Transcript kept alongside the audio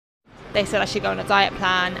They said I should go on a diet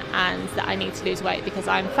plan and that I need to lose weight because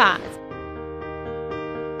I'm fat.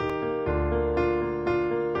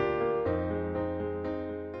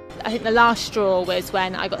 I think the last straw was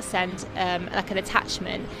when I got sent like an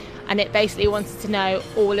attachment, and it basically wanted to know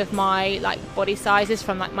all of my body sizes,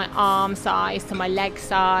 from my arm size to my leg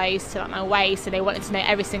size to my waist. So they wanted to know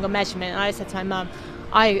every single measurement, and I said to my mum,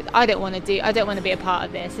 I don't want to be a part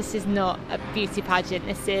of this. This is not a beauty pageant.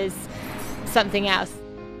 This is something else.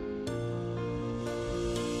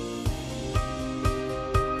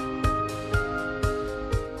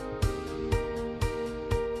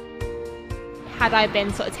 Had I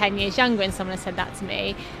been sort of 10 years younger and someone had said that to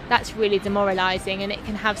me, that's really demoralising, and it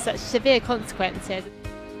can have such severe consequences.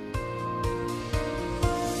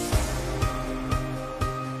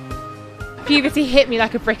 Puberty hit me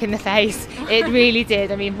like a brick in the face. It really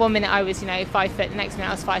did. I mean, one minute I was 5 foot, the next minute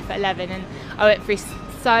I was 5'11", and I went through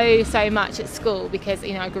so much at school because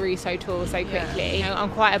I grew so tall so quickly. I'm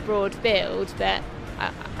quite a broad build, but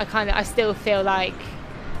I still feel like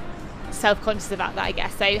self-conscious about that, I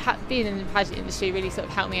guess. So being in the pageant industry really sort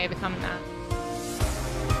of helped me overcome that.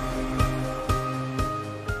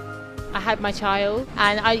 I had my child,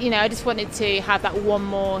 and I just wanted to have that one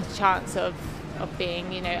more chance of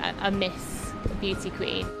being a Miss Beauty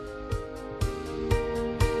Queen.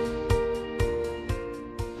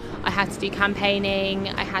 I had to do campaigning,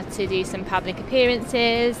 I had to do some public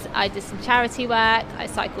appearances, I did some charity work, I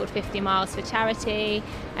cycled 50 miles for charity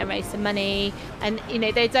and raised some money. And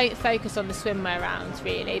they don't focus on the swimwear rounds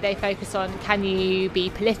really, they focus on, can you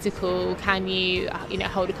be political, can you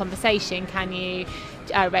hold a conversation, can you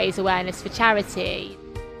raise awareness for charity.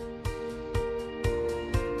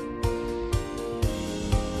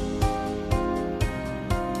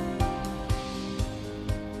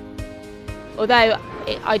 Although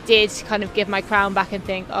I did kind of give my crown back and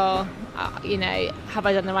think, have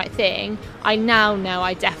I done the right thing? I now know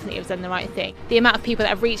I definitely have done the right thing. The amount of people that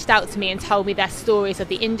have reached out to me and told me their stories of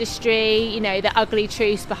the industry, the ugly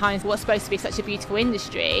truths behind what's supposed to be such a beautiful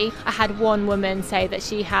industry. I had one woman say that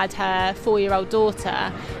she had her 4-year-old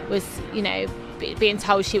daughter was, being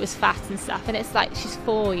told she was fat and stuff, and it's like, she's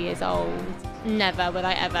 4 years old. Never would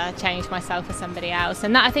I ever change myself for somebody else,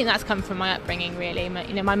 and I think that's come from my upbringing really.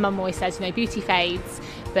 My mum always says, beauty fades,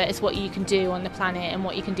 but it's what you can do on the planet and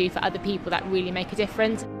what you can do for other people that really make a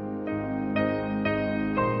difference.